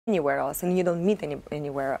anywhere else, and you don't meet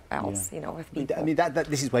anywhere else, you know, with people. I mean,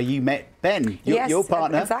 this is where you met Ben, your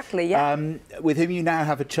partner. Exactly, yeah. With whom you now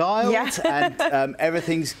have a child, and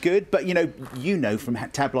everything's good. But, you know from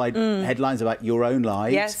tabloid headlines about your own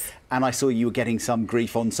lives. Yes. And I saw you were getting some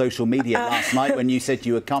grief on social media last night when you said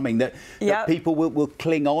you were coming, that people will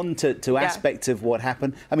cling on to aspects of what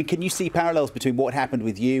happened. I mean, can you see parallels between what happened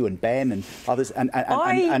with you and Ben and others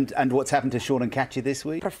and what's happened to Sean and Katya this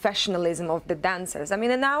week? Professionalism of the dancers. I mean,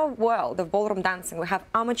 in our world of ballroom dancing, we have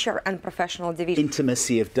amateur and professional division.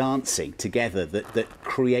 Intimacy of dancing together that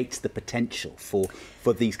creates the potential for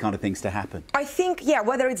these kind of things to happen. I think,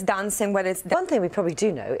 whether it's dancing, whether it's... One thing we probably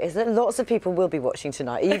do know is that lots of people will be watching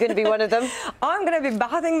tonight. Are you going to be one of them? I'm going to be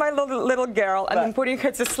bathing my little girl and then putting her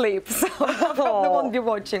to sleep. So I probably won't be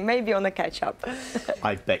watching, maybe on a catch-up.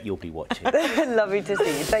 I bet you'll be watching. Lovely to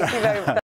see you. Thank you very much.